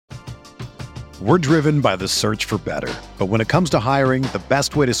We're driven by the search for better. But when it comes to hiring, the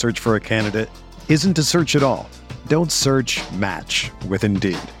best way to search for a candidate isn't to search at all. Don't search, match with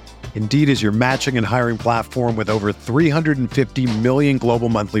Indeed. Indeed is your matching and hiring platform with over 350 million global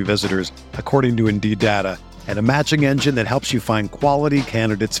monthly visitors, according to Indeed data, and a matching engine that helps you find quality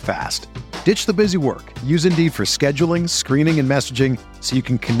candidates fast. Ditch the busy work. Use Indeed for scheduling, screening, and messaging so you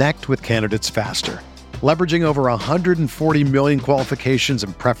can connect with candidates faster. Leveraging over 140 million qualifications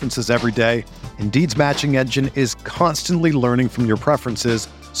and preferences every day, Indeed's matching engine is constantly learning from your preferences,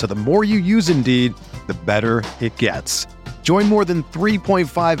 so the more you use Indeed, the better it gets. Join more than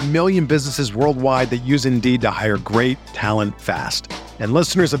 3.5 million businesses worldwide that use Indeed to hire great talent fast. And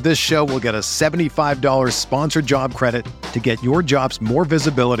listeners of this show will get a $75 sponsored job credit to get your jobs more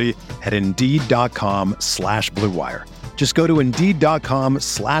visibility at Indeed.com/Blue Wire. Just go to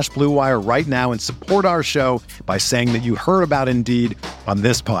Indeed.com/Blue Wire right now and support our show by saying that you heard about Indeed on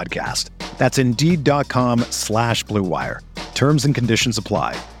this podcast. That's Indeed.com/Blue Wire. Terms and conditions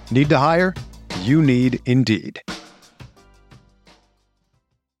apply. Need to hire? You need Indeed.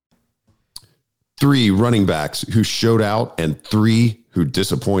 3 running backs who showed out and 3 who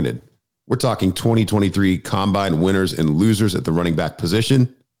disappointed. We're talking 2023 Combine winners and losers at the running back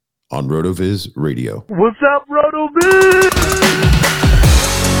position on RotoViz Radio. What's up, RotoViz?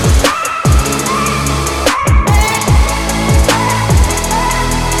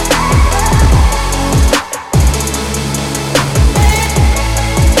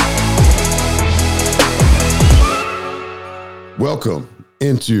 Welcome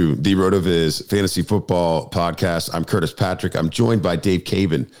into the RotoViz Fantasy Football Podcast. I'm Curtis Patrick. I'm joined by Dave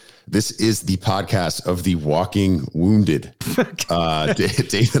Caven. This is the podcast of the walking wounded.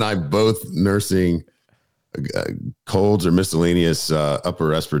 Dave and I both nursing colds or miscellaneous upper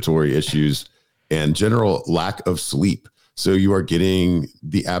respiratory issues and general lack of sleep. So you are getting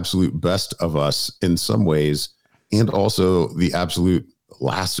the absolute best of us in some ways and also the absolute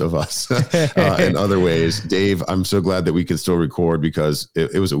last of us in other ways. Dave, I'm so glad that we can still record because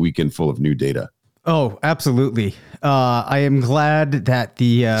it was a weekend full of new data. Oh, absolutely. I am glad that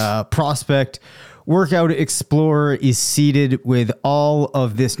the Prospect Workout Explorer is seeded with all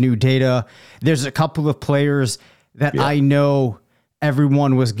of this new data. There's a couple of players that I know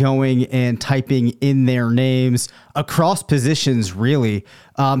everyone was going and typing in their names across positions, really.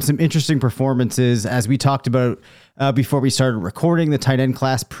 Some interesting performances. As we talked about before we started recording, the tight end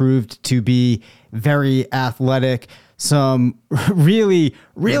class proved to be very athletic. Some really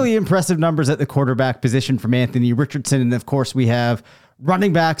impressive numbers at the quarterback position from Anthony Richardson. And of course, we have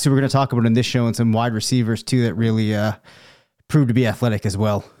running backs who we're going to talk about in this show and some wide receivers too that really proved to be athletic as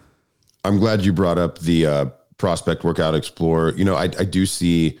well. I'm glad you brought up the Prospect Workout Explorer. You know, I do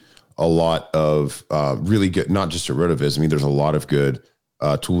see a lot of really good, not just at RotoViz. I mean, there's a lot of good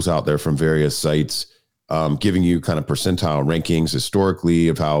tools out there from various sites giving you kind of percentile rankings historically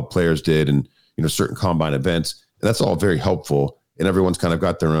of how players did and, you know, certain combine events. And that's all very helpful. And everyone's kind of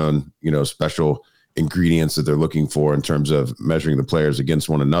got their own, you know, special ingredients that they're looking for in terms of measuring the players against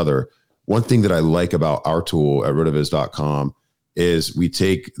one another. One thing that I like about our tool at rotoviz.com is we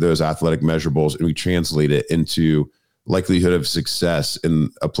take those athletic measurables and we translate it into likelihood of success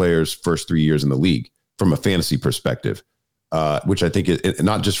in a player's first 3 years in the league from a fantasy perspective, which I think is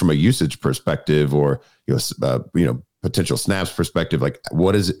not just from a usage perspective or, potential snaps perspective, like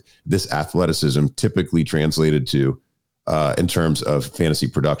what is this athleticism typically translated to in terms of fantasy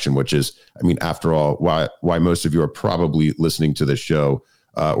production, which is, I mean, after all, why most of you are probably listening to this show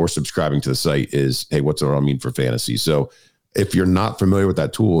or subscribing to the site is, hey, what's it all mean for fantasy? So if you're not familiar with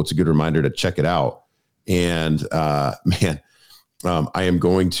that tool, it's a good reminder to check it out. And I am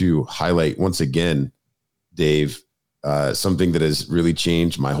going to highlight once again, Dave, something that has really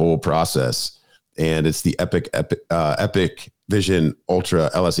changed my whole process. And it's the Epic Vision Ultra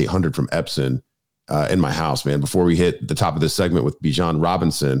LS800 from Epson in my house, man. Before we hit the top of this segment with Bijan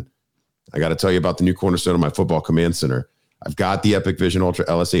Robinson, I got to tell you about the new cornerstone of my football command center. I've got the Epic Vision Ultra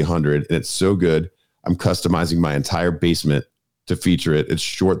LS800, and it's so good. I'm customizing my entire basement to feature it. It's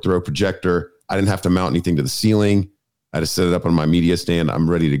short throw projector. I didn't have to mount anything to the ceiling. I just set it up on my media stand. I'm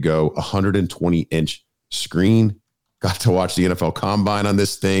ready to go. 120-inch screen. Got to watch the NFL Combine on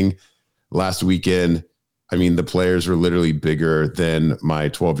this thing last weekend. I mean, the players were literally bigger than my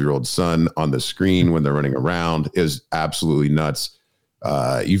 12-year-old son on the screen when they're running around. It was absolutely nuts.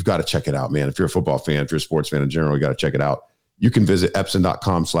 You've got to check it out, man. If you're a football fan, if you're a sports fan in general, you got to check it out. You can visit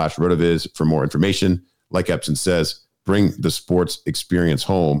Epson.com/rotoviz for more information. Like Epson says, bring the sports experience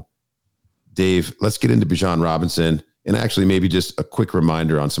home. Dave, let's get into Bijan Robinson and actually maybe just a quick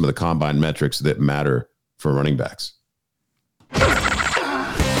reminder on some of the combine metrics that matter for running backs.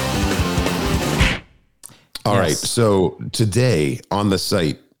 All right. So today on the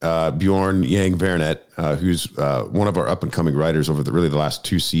site, Bjorn Yang Vernet, who's one of our up and coming writers over the last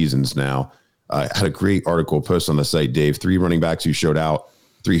 2 seasons now, had a great article post on the site, Dave. 3 running backs who showed out,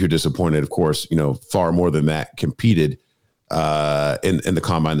 3 who disappointed. Of course, far more than that competed in the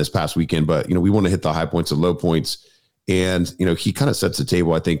combine this past weekend. But, we want to hit the high points and low points. And, he kind of sets the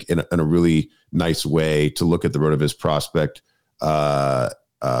table, I think, in a really nice way to look at the RotoViz prospect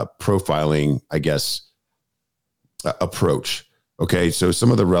profiling, I guess, approach. Okay, so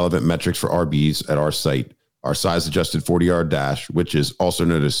some of the relevant metrics for RBs at our site are size adjusted 40-yard dash, which is also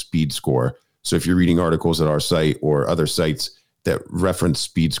known as speed score. So if you're reading articles at our site or other sites that reference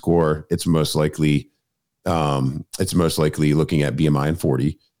speed score, it's most likely looking at BMI and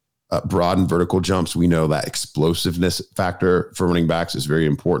 40. Broad and vertical jumps, we know that explosiveness factor for running backs is very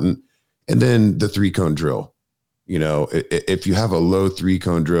important. And then the 3-cone drill. If you have a low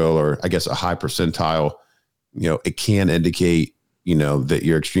 3-cone drill, or I guess a high percentile, it can indicate, that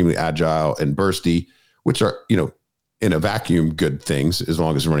you're extremely agile and bursty, which are, in a vacuum, good things, as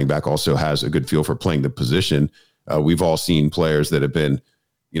long as the running back also has a good feel for playing the position. We've all seen players that have been,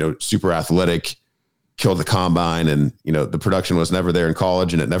 super athletic, kill the combine, and, the production was never there in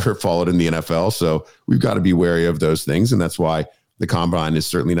college and it never followed in the NFL. So we've got to be wary of those things. And that's why the combine is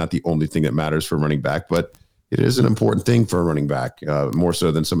certainly not the only thing that matters for running back, but it is an important thing for a running back, more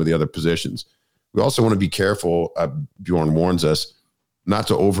so than some of the other positions. We also want to be careful, Bjorn warns us, not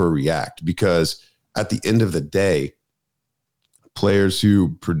to overreact, because at the end of the day, players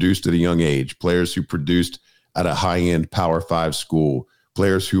who produced at a young age, players who produced at a high-end Power 5 school,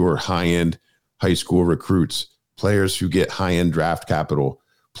 players who are high-end high school recruits, players who get high-end draft capital,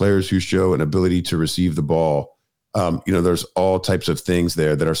 players who show an ability to receive the ball, there's all types of things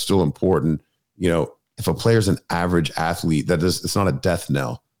there that are still important. If a player's an average athlete, it's not a death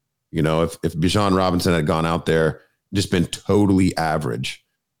knell. If Bijan Robinson had gone out there, just been totally average,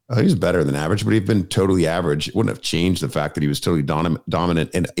 he's better than average, but he'd been totally average. It wouldn't have changed the fact that he was totally dominant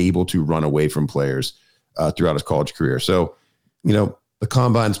and able to run away from players throughout his college career. So, the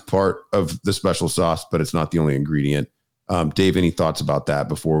combine's part of the special sauce, but it's not the only ingredient. Dave, any thoughts about that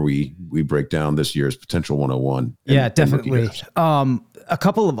before we break down this year's potential 101? Yeah, definitely. A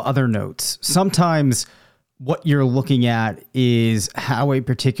couple of other notes. Sometimes what you're looking at is how a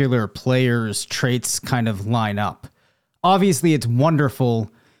particular player's traits kind of line up. Obviously, it's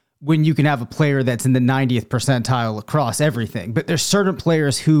wonderful when you can have a player that's in the 90th percentile across everything, but there's certain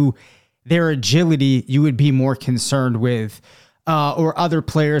players who their agility you would be more concerned with, or other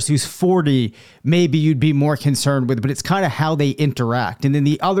players whose 40 maybe you'd be more concerned with, but it's kind of how they interact. And then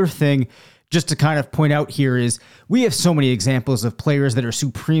the other thing, just to kind of point out here, is we have so many examples of players that are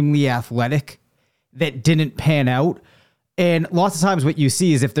supremely athletic that didn't pan out. And lots of times what you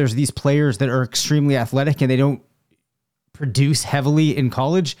see is if there's these players that are extremely athletic and they don't produce heavily in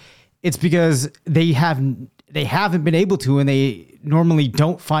college, it's because they haven't been able to, and they normally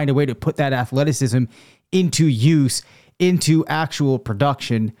don't find a way to put that athleticism into use, into actual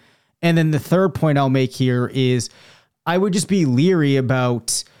production. And then the third point I'll make here is I would just be leery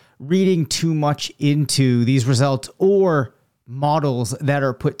about reading too much into these results or models that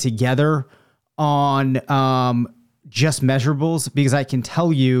are put together on just measurables, because I can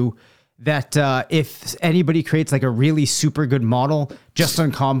tell you that if anybody creates like a really super good model just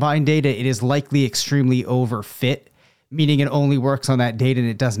on combine data, it is likely extremely overfit, meaning it only works on that data and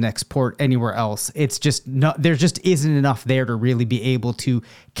it doesn't export anywhere else. It's just not, there just isn't enough there to really be able to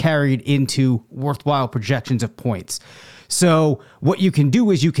carry it into worthwhile projections of points. So what you can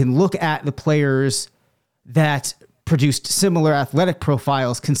do is you can look at the players that produced similar athletic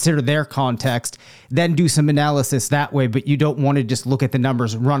profiles, consider their context, then do some analysis that way. But you don't want to just look at the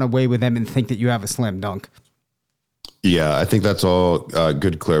numbers, run away with them, and think that you have a slam dunk. Yeah, I think that's all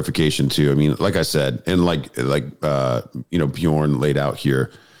good clarification too. I mean, like I said, and like Bjorn laid out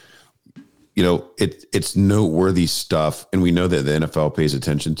here, it's noteworthy stuff, and we know that the NFL pays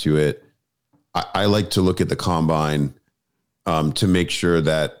attention to it. I like to look at the combine to make sure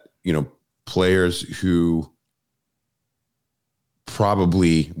that players who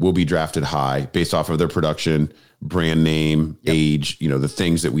probably will be drafted high based off of their production, brand name, age, the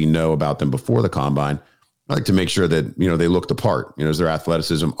things that we know about them before the combine. I like to make sure that, they look the part, is their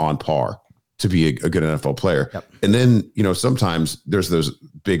athleticism on par to be a good NFL player. Yep. And then, sometimes there's those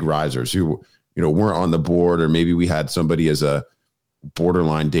big risers who, weren't on the board, or maybe we had somebody as a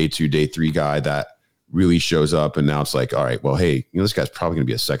borderline day 2, day 3 guy that really shows up. And now it's like, all right, well, hey, this guy's probably going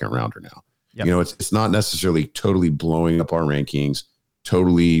to be a second rounder now. Yep. It's not necessarily totally blowing up our rankings,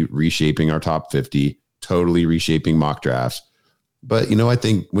 totally reshaping our top 50, totally reshaping mock drafts. But, I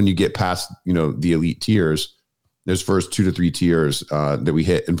think when you get past, the elite tiers, those first 2 to 3 tiers that we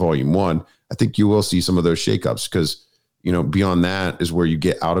hit in volume 1, I think you will see some of those shakeups because, beyond that is where you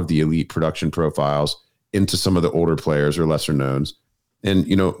get out of the elite production profiles into some of the older players or lesser knowns. And,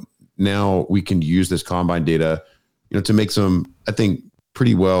 now we can use this combine data, to make some, I think,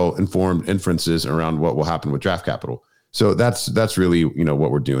 pretty well informed inferences around what will happen with draft capital. So that's really,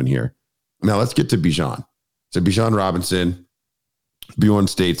 what we're doing here. Now let's get to Bijan. So Bijan Robinson, Bjorn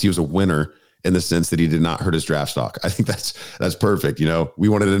states he was a winner in the sense that he did not hurt his draft stock. I think that's perfect. We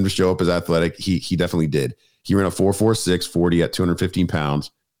wanted him to show up as athletic. He definitely did. He ran a 4.46 40 at 215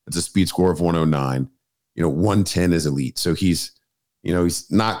 pounds. It's a speed score of 109. 110 is elite. So he's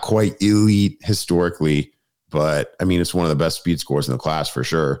not quite elite historically, but I mean, it's one of the best speed scores in the class for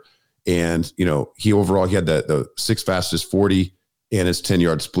sure. And, he had the 6th fastest 40, and his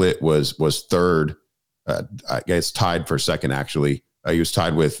 10-yard split was third. I guess tied for second, actually. He was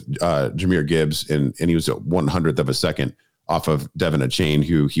tied with Jahmyr Gibbs, and he was a 100th of a second off of Devin Achane,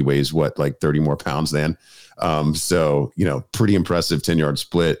 who he weighs, like 30 more pounds than. So, pretty impressive 10-yard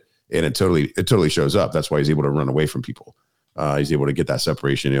split, and it totally shows up. That's why he's able to run away from people. He's able to get that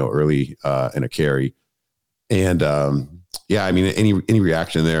separation, early in a carry. And, I mean, any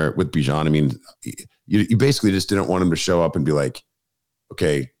reaction there with Bijan? I mean, you basically just didn't want him to show up and be like,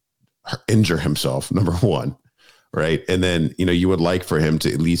 okay, injure himself, number one, right? And then, you would like for him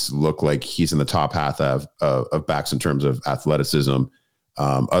to at least look like he's in the top half of backs in terms of athleticism.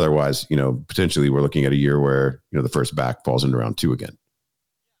 Otherwise, potentially we're looking at a year where, the first back falls into round 2 again.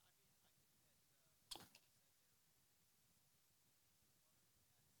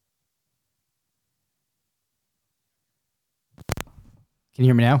 Can you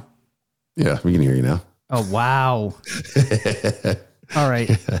hear me now? Yeah, we can hear you now. Oh, wow. All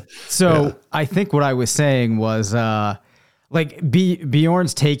right. So yeah. I think what I was saying was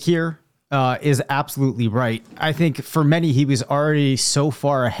Bjorn's take here is absolutely right. I think for many, he was already so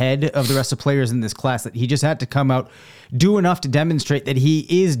far ahead of the rest of players in this class that he just had to come out, do enough to demonstrate that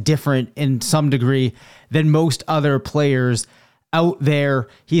he is different in some degree than most other players out there.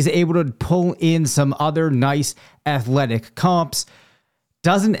 He's able to pull in some other nice athletic comps.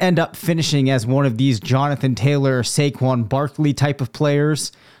 Doesn't end up finishing as one of these Jonathan Taylor, Saquon Barkley type of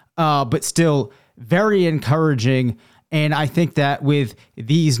players, but still very encouraging. And I think that with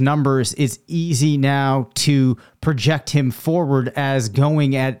these numbers, it's easy now to project him forward as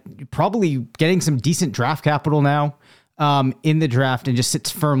going at probably getting some decent draft capital now in the draft, and just sits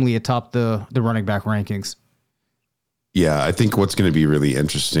firmly atop the running back rankings. Yeah, I think what's going to be really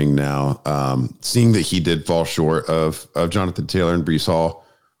interesting now, seeing that he did fall short of Jonathan Taylor and Breece Hall,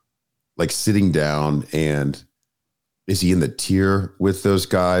 like sitting down, and is he in the tier with those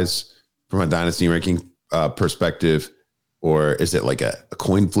guys from a dynasty ranking perspective, or is it like a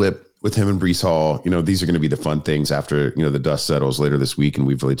coin flip with him and Breece Hall? These are going to be the fun things after, the dust settles later this week, and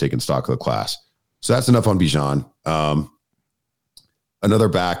we've really taken stock of the class. So that's enough on Bijan. Another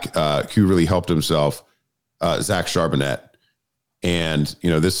back who really helped himself, Zach Charbonnet. And,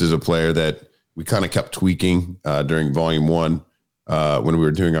 this is a player that we kind of kept tweaking during volume 1 when we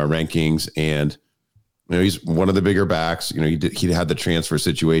were doing our rankings. And, he's one of the bigger backs. He had the transfer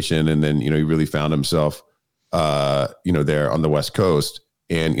situation, and then, he really found himself, there on the West Coast.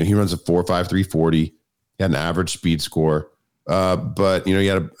 And he runs a 4.53 40. He had an average speed score, but, he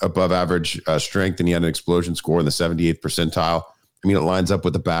had a above average strength, and he had an explosion score in the 78th percentile. I mean, it lines up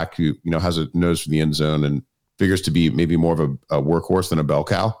with the back who, has a nose for the end zone and figures to be maybe more of a workhorse than a bell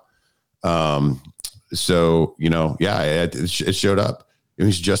cow. So, it showed up.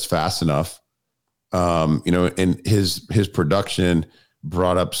 He's just fast enough. And his production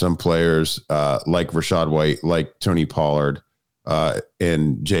brought up some players like Rachaad White, like Tony Pollard,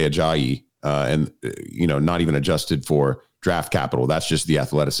 and Jay Ajayi, and, not even adjusted for draft capital. That's just the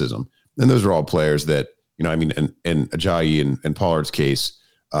athleticism. And those are all players that, in Ajayi and Pollard's case,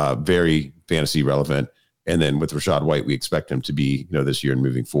 very fantasy relevant. And then with Rachaad White, we expect him to be, this year and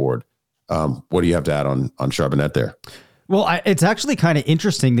moving forward. What do you have to add on Charbonnet there? Well, it's actually kind of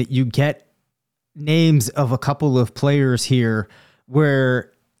interesting that you get names of a couple of players here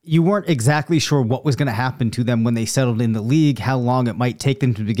where you weren't exactly sure what was going to happen to them when they settled in the league, how long it might take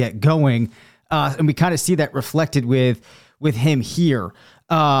them to get going. And we kind of see that reflected with him here.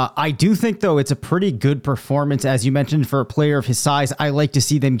 I do think, though, it's a pretty good performance, as you mentioned, for a player of his size. I like to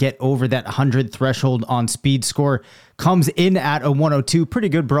see them get over that 100 threshold on speed score. Comes in at a 102, pretty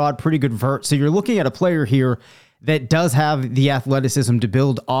good broad, pretty good vert. So you're looking at a player here that does have the athleticism to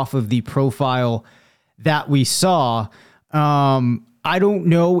build off of the profile that we saw. I don't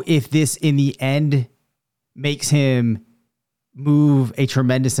know if this, in the end, makes him move a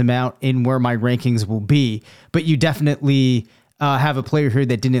tremendous amount in where my rankings will be, but you definitely have a player here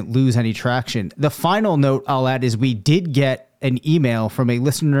that didn't lose any traction. The final note I'll add is we did get an email from a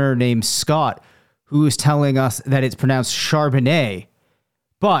listener named Scott who is telling us that it's pronounced Charbonnet,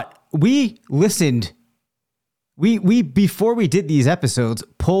 but we listened. We before we did these episodes,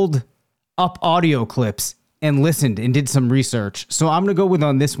 pulled up audio clips and listened and did some research. So I'm going to go with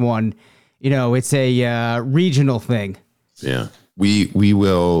on this one, it's a regional thing. Yeah, we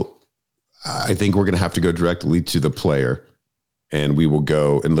will. I think we're going to have to go directly to the player, and we will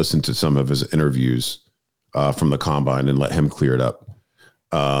go and listen to some of his interviews from the combine and let him clear it up.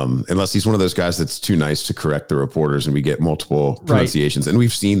 Unless he's one of those guys that's too nice to correct the reporters and we get multiple pronunciations. And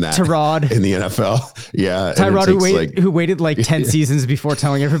we've seen that Tyrod in the NFL. Yeah. Tyrod who waited like 10 seasons before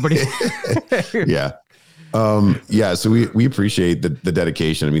telling everybody. Yeah. So we appreciate the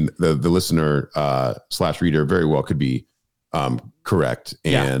dedication. I mean, the listener / reader very well could be correct.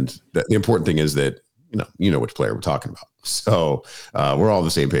 And the important thing is that, you know which player we're talking about. So we're all on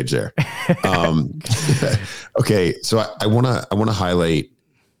the same page there. Okay. So I want to highlight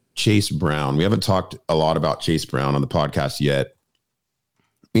Chase Brown. We haven't talked a lot about Chase Brown on the podcast yet,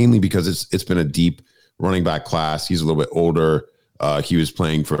 mainly because it's been a deep running back class. He's a little bit older. He was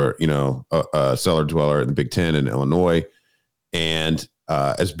playing for, a cellar dweller in the Big Ten in Illinois. And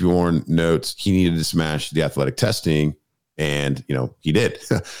as Bjorn notes, he needed to smash the athletic testing. And, he did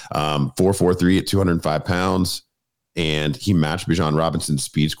 4.43 at 205 pounds. And he matched Bijan Robinson's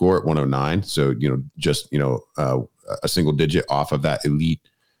speed score at 109. So, just, a single digit off of that elite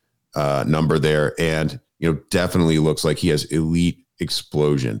number there. And, definitely looks like he has elite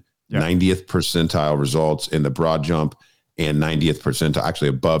explosion. 90th percentile results in the broad jump and 90th percentile, actually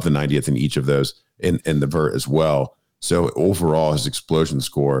above the 90th in each of those in the vert as well. So overall, his explosion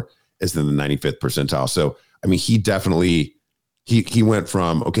score is in the 95th percentile. So, I mean, he definitely, he went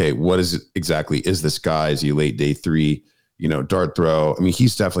from, okay, what is it exactly? Is this guy, is he late day 3, dart throw? I mean,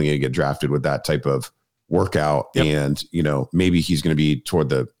 he's definitely going to get drafted with that type of workout. Yep. And, maybe he's going to be toward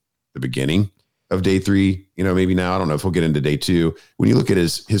the beginning of day 3, maybe now. I don't know if he'll get into day 2. When you look at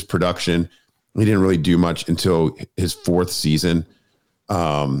his production, he didn't really do much until his 4th season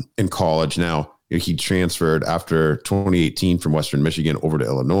in college. Now, he transferred after 2018 from Western Michigan over to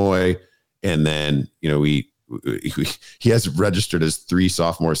Illinois. And then, he has registered as 3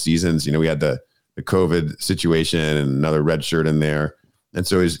 sophomore seasons. We had the COVID situation and another red shirt in there. And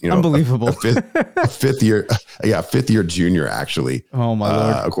so he's, unbelievable. A fifth year junior, actually. Oh my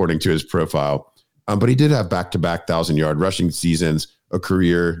Lord. According to his profile. But he did have back-to-back 1,000-yard rushing seasons, a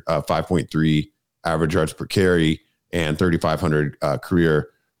career 5.3 average yards per carry and 3,500 career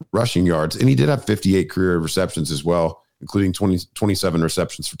rushing yards. And he did have 58 career receptions as well, including 27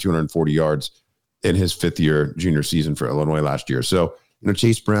 receptions for 240 yards in his 5th year junior season for Illinois last year. So,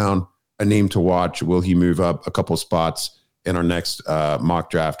 Chase Brown, a name to watch. Will he move up a couple spots in our next mock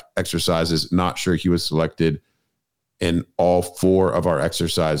draft exercises? Not sure he was selected in all 4 of our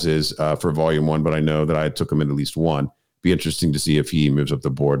exercises for volume 1, but I know that I took him in at least 1. Be interesting to see if he moves up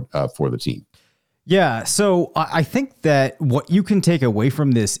the board for the team. Yeah, so I think that what you can take away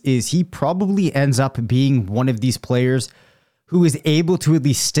from this is he probably ends up being one of these players who is able to at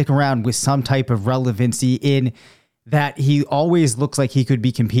least stick around with some type of relevancy, in that he always looks like he could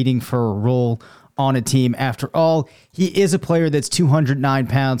be competing for a role on a team. After all, he is a player that's 209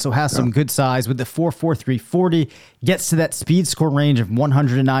 pounds, so has some good size. With the 4.43 40, gets to that speed score range of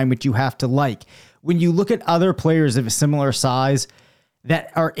 109, which you have to like. When you look at other players of a similar size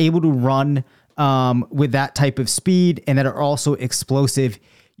that are able to run with that type of speed and that are also explosive,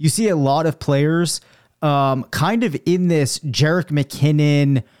 you see a lot of players kind of in this Jerick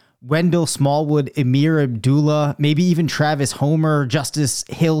McKinnon, Wendell Smallwood, Amir Abdullah, maybe even Travis Homer, Justice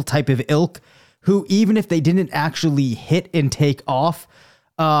Hill type of ilk, who even if they didn't actually hit and take off,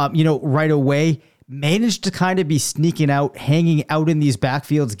 right away, managed to kind of be sneaking out, hanging out in these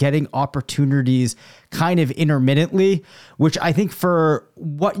backfields, getting opportunities kind of intermittently, which I think for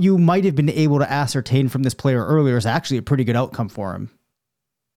what you might have been able to ascertain from this player earlier is actually a pretty good outcome for him.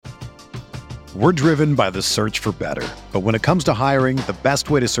 We're driven by the search for better. But when it comes to hiring, the best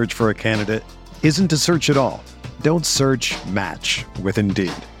way to search for a candidate isn't to search at all. Don't search, match with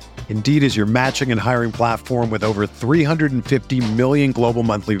Indeed. Indeed is your matching and hiring platform with over 350 million global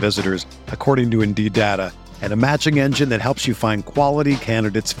monthly visitors, according to Indeed data, and a matching engine that helps you find quality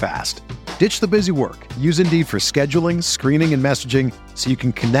candidates fast. Ditch the busy work. Use Indeed for scheduling, screening, and messaging so you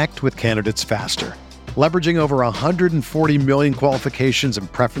can connect with candidates faster. Leveraging over 140 million qualifications and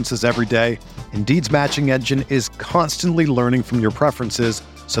preferences every day, Indeed's matching engine is constantly learning from your preferences,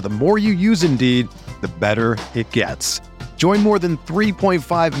 so the more you use Indeed, the better it gets. Join more than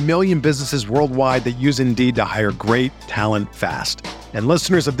 3.5 million businesses worldwide that use Indeed to hire great talent fast. And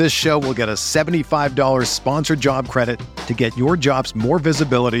listeners of this show will get a $75 sponsored job credit to get your jobs more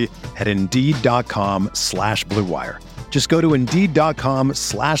visibility at Indeed.com/Blue Wire. Just go to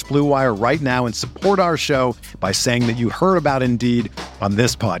Indeed.com/Blue Wire right now and support our show by saying that you heard about Indeed on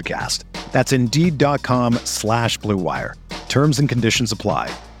this podcast. That's Indeed.com/Blue Wire. Terms and conditions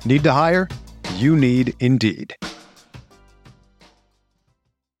apply. Need to hire? You need Indeed.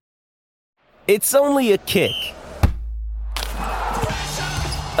 It's only a kick,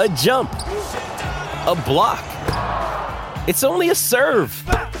 a jump, a block. It's only a serve.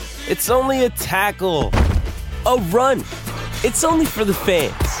 It's only a tackle, a run. It's only for the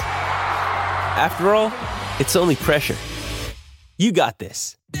fans. After all, it's only pressure. You got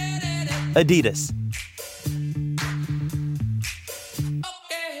this. Adidas.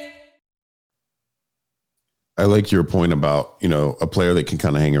 I like your point about, a player that can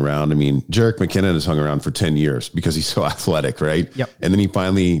kind of hang around. I mean, Jerick McKinnon has hung around for 10 years because he's so athletic, right? Yep. And then he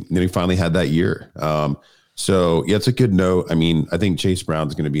finally had that year. So yeah, it's a good note. I mean, I think Chase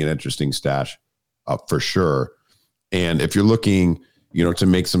Brown's going to be an interesting stash for sure. And if you're looking, to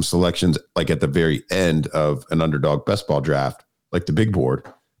make some selections, like at the very end of an underdog best ball draft, like the big board,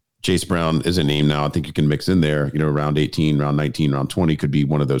 Chase Brown is a name now. I think you can mix in there, round 18, round 19, round 20 could be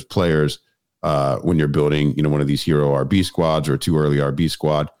one of those players. When you're building, one of these hero RB squads or a too early RB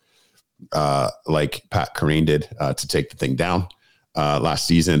squad, like Pat Kerrane did to take the thing down last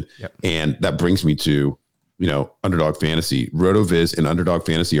season. Yep. And that brings me to, Underdog Fantasy. RotoViz and Underdog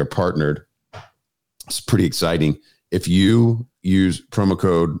Fantasy are partnered. It's pretty exciting. If you use promo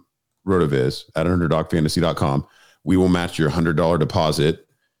code RotoViz at underdogfantasy.com, we will match your $100 deposit.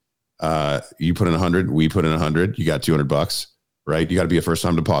 You put in 100, we put in 100, you got $200. Right? You got to be a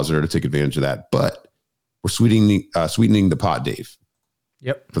first-time depositor to take advantage of that. But we're sweetening the pot, Dave.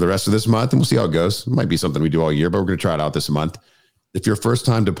 Yep. For the rest of this month, and we'll see how it goes. It might be something we do all year, but we're going to try it out this month. If you're a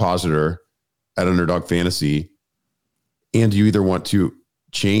first-time depositor at Underdog Fantasy, and you either want to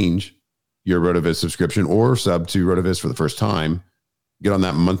change your RotoViz subscription or sub to RotoViz for the first time, get on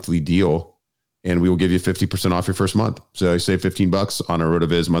that monthly deal, and we will give you 50% off your first month. So you save $15 on a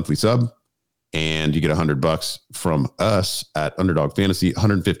RotoViz monthly sub, and you get $100 from us at Underdog Fantasy,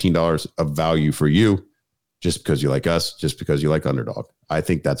 $115 of value for you, just because you like us, just because you like Underdog. I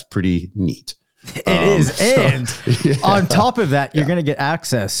think that's pretty neat. It is. And on top of that, you're going to get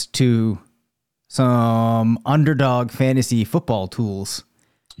access to some Underdog Fantasy football tools.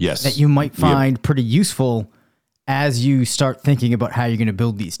 Yes. That you might find pretty useful as you start thinking about how you're going to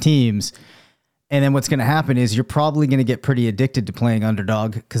build these teams. And then what's going to happen is you're probably going to get pretty addicted to playing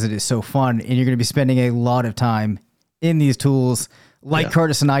Underdog because it is so fun. And you're going to be spending a lot of time in these tools like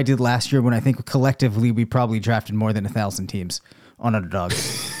Curtis and I did last year when I think collectively we probably drafted more than 1,000 teams on Underdog.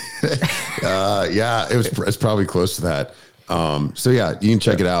 It's probably close to that. So yeah, you can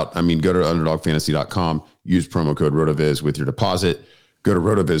check it out. I mean, go to underdogfantasy.com, use promo code RotoViz with your deposit. Go to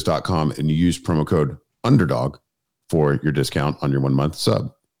rotoviz.com and you use promo code Underdog for your discount on your 1 month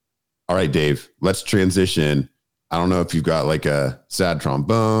sub. All right, Dave, let's transition. I don't know if you've got like a sad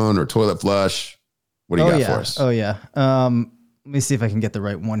trombone or toilet flush. What do you got for us? Oh, yeah. Let me see if I can get the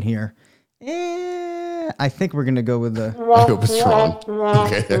right one here. I think we're going to go with the... I hope it's wrong.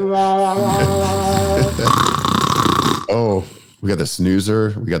 Okay. Oh, we got the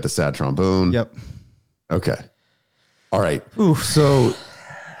snoozer. We got the sad trombone. Yep. Okay. All right. So,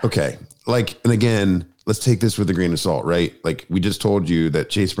 okay. And again... let's take this with a grain of salt, right? Like we just told you that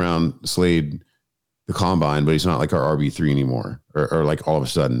Chase Brown slayed the combine, but he's not like our RB3 anymore, or like all of a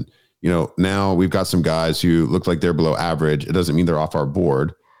sudden, now we've got some guys who look like they're below average. It doesn't mean they're off our board.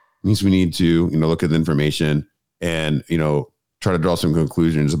 It means we need to, look at the information and, try to draw some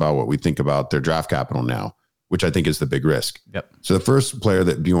conclusions about what we think about their draft capital now, which I think is the big risk. Yep. So the first player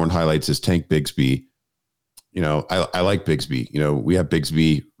that Bjorn highlights is Tank Bigsby. I like Bigsby. We have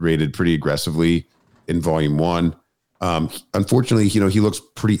Bigsby rated pretty aggressively in volume 1. Unfortunately, he looks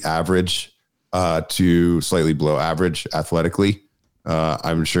pretty average to slightly below average athletically.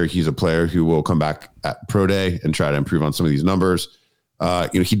 I'm sure he's a player who will come back at Pro Day and try to improve on some of these numbers.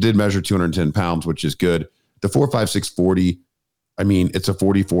 He did measure 210 pounds, which is good. The 4.56 40, I mean, it's a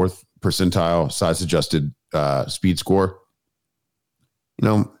 44th percentile size adjusted speed score.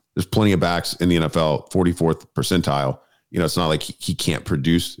 There's plenty of backs in the NFL, 44th percentile. It's not like he can't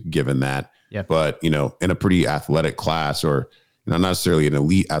produce given that. Yeah. But, in a pretty athletic class, or, not necessarily an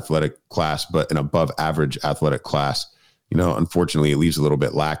elite athletic class, but an above average athletic class, unfortunately it leaves a little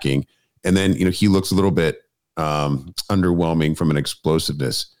bit lacking. And then, he looks a little bit underwhelming from an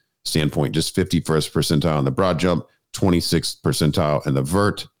explosiveness standpoint, just 51st percentile on the broad jump, 26th percentile in the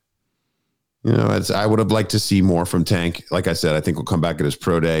vert. You know, I would have liked to see more from Tank. Like I said, I think we'll come back at his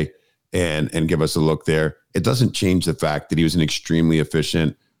pro day and give us a look there. It doesn't change the fact that he was an extremely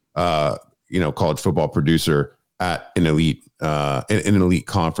efficient, college football producer at an elite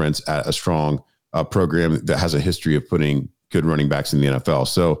conference at a strong program that has a history of putting good running backs in the NFL.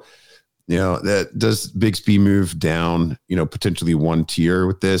 So, you know, that does Bigsby move down, you know, potentially one tier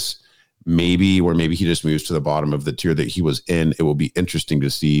with this? Maybe, or maybe he just moves to the bottom of the tier that he was in. It will be interesting to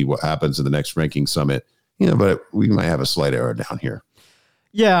see what happens in the next ranking summit, you know, but we might have a slight error down here.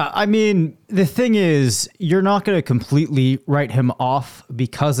 Yeah, I mean, the thing is, you're not going to completely write him off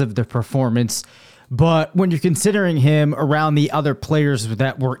because of the performance, but when you're considering him around the other players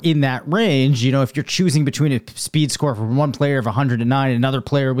that were in that range, you know, if you're choosing between a speed score from one player of 109 and another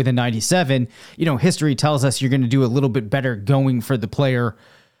player with a 97, you know, history tells us you're going to do a little bit better going for the player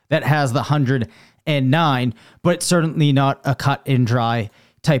that has the 109, but certainly not a cut and dry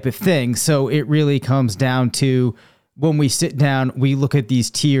type of thing. So it really comes down to when we sit down, we look at these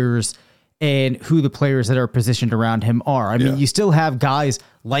tiers and who the players that are positioned around him are. I mean, you still have guys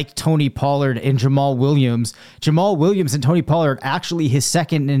like Tony Pollard and Jamal Williams. Jamal Williams and Tony Pollard actually his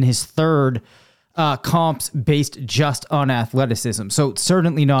second and his third comps based just on athleticism. So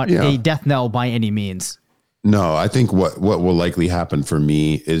certainly not a death knell by any means. No, I think what will likely happen for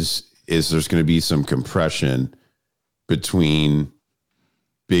me is there's going to be some compression between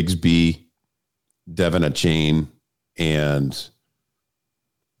Bigsby, Devin Achane, and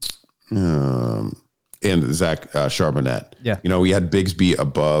Zach Charbonnet. Yeah. You know, we had Bigsby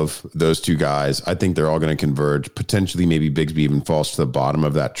above those two guys. I think they're all going to converge. Potentially, maybe Bigsby even falls to the bottom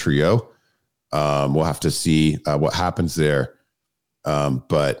of that trio. We'll have to see what happens there.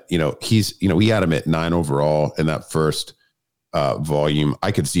 But you know, we had him at 9 overall in that first volume.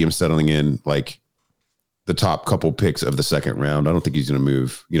 I could see him settling in like the top couple picks of the second round. I don't think he's going to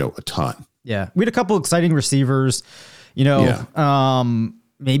move, you know, a ton. Yeah. We had a couple exciting receivers, you know,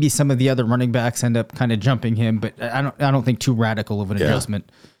 maybe some of the other running backs end up kind of jumping him, but I don't think too radical of an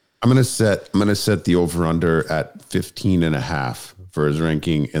adjustment. I'm going to set the over under at 15.5 for his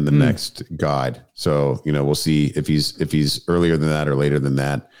ranking in the next guide. So, you know, we'll see if he's earlier than that or later than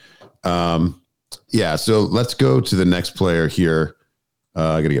that. So let's go to the next player here.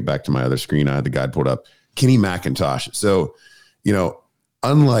 I got to get back to my other screen. I had the guide pulled up. Kenny McIntosh. So, you know,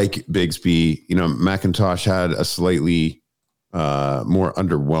 unlike Bigsby, you know, McIntosh had a slightly more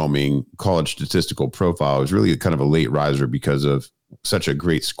underwhelming college statistical profile. It was really kind of a late riser because of such a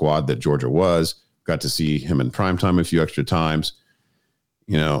great squad that Georgia was. Got to see him in primetime a few extra times.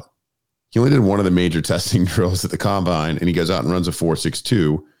 You know, he only did one of the major testing drills at the combine, and he goes out and runs a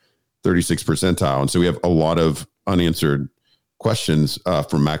 4.62, 36th percentile. And so we have a lot of unanswered questions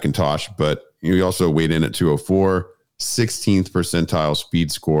from McIntosh, but he also weighed in at 204, 16th percentile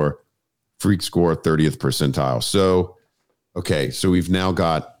speed score, freak score, 30th percentile. So, okay, so we've now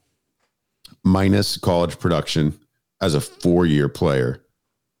got minus college production as a 4-year player.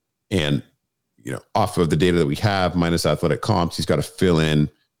 And, you know, off of the data that we have, minus athletic comps, he's got to fill in,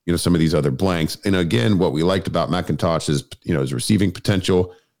 you know, some of these other blanks. And again, what we liked about McIntosh is, you know, his receiving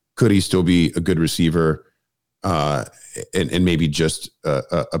potential. Could he still be a good receiver and maybe just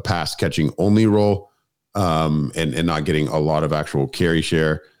a pass catching only role and not getting a lot of actual carry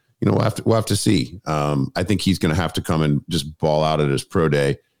share? You know, we'll have to see. I think he's going to have to come and just ball out at his pro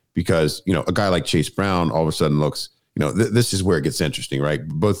day because, you know, a guy like Chase Brown all of a sudden looks, you know, this is where it gets interesting, right?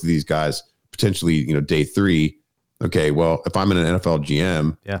 Both of these guys potentially, you know, day 3. Okay, well, if I'm in an NFL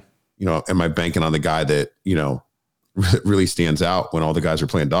GM, you know, am I banking on the guy that, you know, really stands out when all the guys are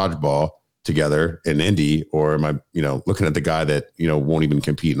playing dodgeball together in Indy, or am I, you know, looking at the guy that, you know, won't even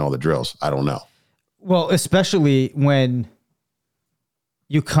compete in all the drills? I don't know. Well, especially when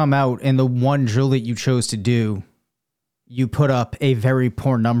you come out and the one drill that you chose to do, you put up a very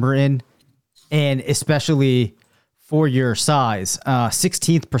poor number in, and especially for your size,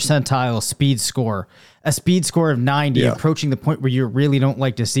 16th percentile speed score, a speed score of 90, approaching the point where you really don't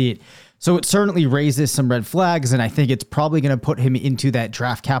like to see it. So it certainly raises some red flags, and I think it's probably going to put him into that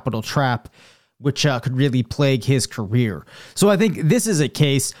draft capital trap, which could really plague his career. So I think this is a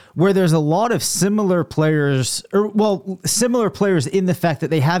case where there's a lot of similar players in the fact that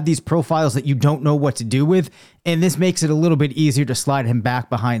they have these profiles that you don't know what to do with. And this makes it a little bit easier to slide him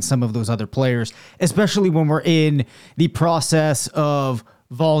back behind some of those other players, especially when we're in the process of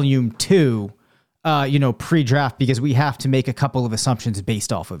volume 2, pre-draft, because we have to make a couple of assumptions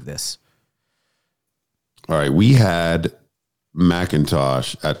based off of this. All right. We had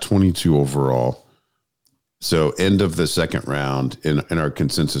McIntosh at 22 overall. So end of the second round in our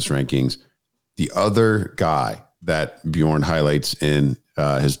consensus rankings. The other guy that Bjorn highlights in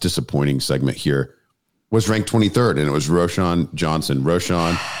his disappointing segment here was ranked 23rd, and it was Roschon Johnson.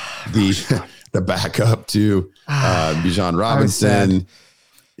 Roschon, the backup to Bijan Robinson.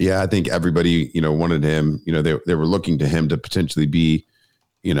 Yeah, I think everybody, wanted him. They were looking to him to potentially be,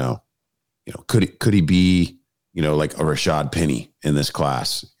 could he be, like a Rashad Penny in this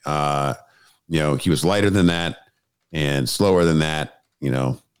class? He was lighter than that and slower than that,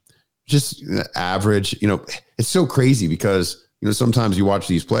 just average. It's so crazy because, sometimes you watch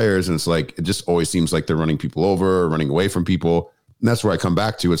these players and it's like, it just always seems like they're running people over or running away from people. And that's where I come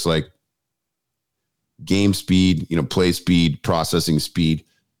back to. It's like game speed, play speed, processing speed.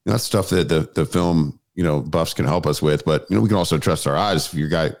 That's stuff that the film, buffs can help us with. But, we can also trust our eyes. If you're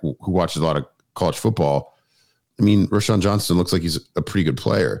a guy who watches a lot of college football, I mean, Roschon Johnson looks like he's a pretty good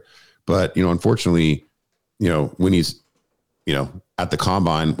player. But, unfortunately, when he's, at the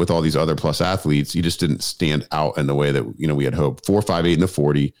combine with all these other plus athletes, he just didn't stand out in the way that, we had hoped. 4.58 in the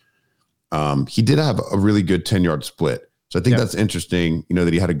 40. He did have a really good 10-yard split. So I think that's interesting,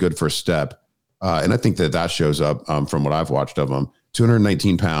 that he had a good first step. And I think that shows up from what I've watched of him.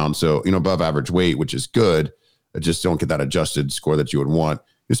 219 pounds. So, above average weight, which is good. I just don't get that adjusted score that you would want.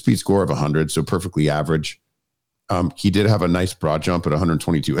 His speed score of 100. So perfectly average. He did have a nice broad jump at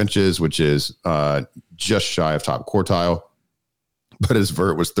 122 inches, which is just shy of top quartile. But his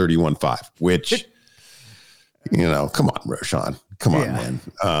vert was 31.5, which, come on, Roschon. Come on, man.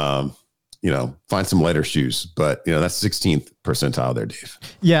 Find some lighter shoes. But, that's 16th percentile there, Dave.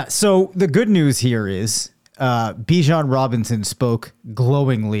 Yeah. So the good news here is Bijan Robinson spoke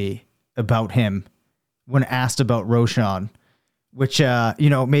glowingly about him when asked about Roschon, which,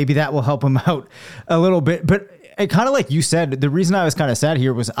 maybe that will help him out a little bit. But kind of like you said, the reason I was kind of sad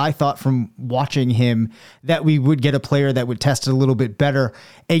here was I thought from watching him that we would get a player that would test it a little bit better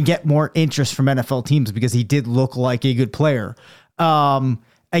and get more interest from NFL teams because he did look like a good player.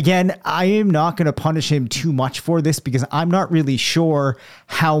 Again, I am not going to punish him too much for this because I'm not really sure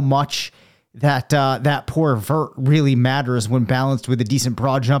how much that poor vert really matters when balanced with a decent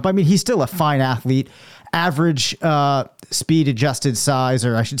broad jump. I mean, he's still a fine athlete, average speed adjusted size,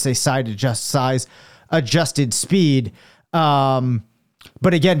 or I should say side adjusted speed.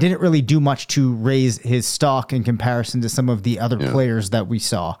 But again, didn't really do much to raise his stock in comparison to some of the other players that we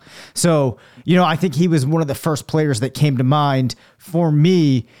saw. So, I think he was one of the first players that came to mind for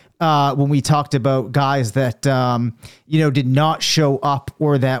me when we talked about guys that, did not show up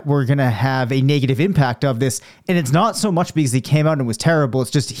or that were going to have a negative impact of this. And it's not so much because he came out and was terrible.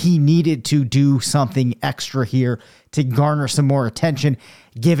 It's just he needed to do something extra here to garner some more attention,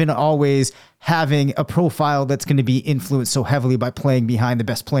 given always having a profile that's going to be influenced so heavily by playing behind the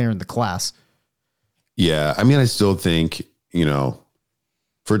best player in the class. Yeah. I mean, I still think,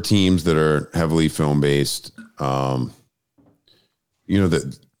 for teams that are heavily film-based,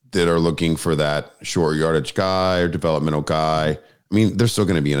 that are looking for that short yardage guy or developmental guy. I mean, there's still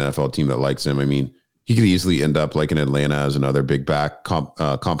going to be an NFL team that likes him. I mean, he could easily end up like in Atlanta as another big back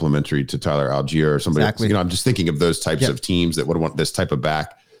complementary to Tyler Algier or somebody. Exactly. I'm just thinking of those types of teams that would want this type of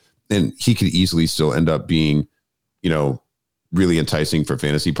back. And he could easily still end up being, really enticing for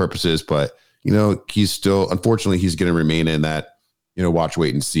fantasy purposes. But, he's still, unfortunately, he's going to remain in that, watch,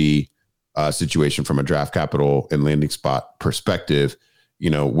 wait, and see situation from a draft capital and landing spot perspective,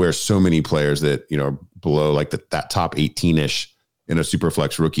 where so many players that, below like that top 18-ish in a super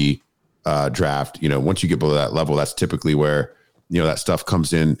flex rookie draft, once you get below that level, that's typically where, that stuff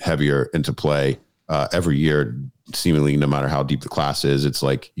comes in heavier into play every year, seemingly no matter how deep the class is. It's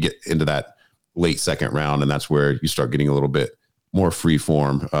like you get into that late second round, and that's where you start getting a little bit more free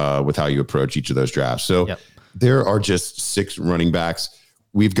form with how you approach each of those drafts. So there are just 6 running backs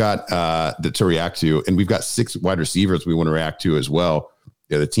we've got to react to, and we've got 6 wide receivers we want to react to as well.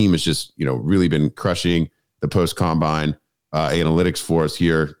 Yeah, the team has just, really been crushing the post-combine analytics for us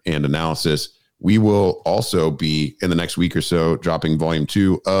here and analysis. We will also be, in the next week or so, dropping volume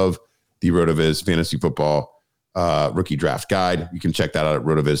 2 of the RotoViz Fantasy Football Rookie Draft Guide. You can check that out at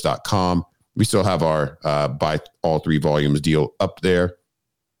rotoviz.com. We still have our buy all 3 volumes deal up there.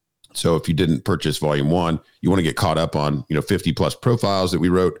 So if you didn't purchase volume 1, you want to get caught up on, 50 plus profiles that we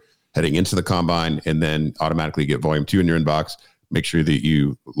wrote heading into the combine, and then automatically get volume 2 in your inbox. Make sure that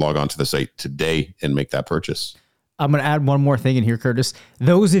you log on to the site today and make that purchase. I'm going to add one more thing in here, Curtis.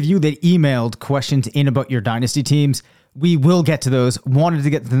 Those of you that emailed questions in about your dynasty teams, we will get to those. Wanted to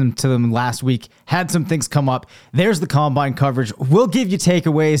get to them last week. Had some things come up. There's the combine coverage. We'll give you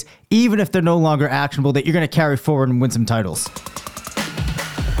takeaways, even if they're no longer actionable, that you're going to carry forward and win some titles.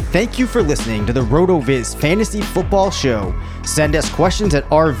 Thank you for listening to the RotoViz Fantasy Football Show. Send us questions at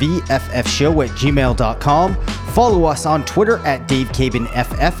rvffshow@gmail.com. Follow us on Twitter at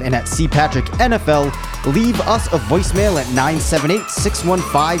DaveCabinFF and at CPatrickNFL. Leave us a voicemail at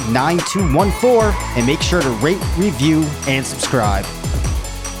 978-615-9214 and make sure to rate, review, and subscribe.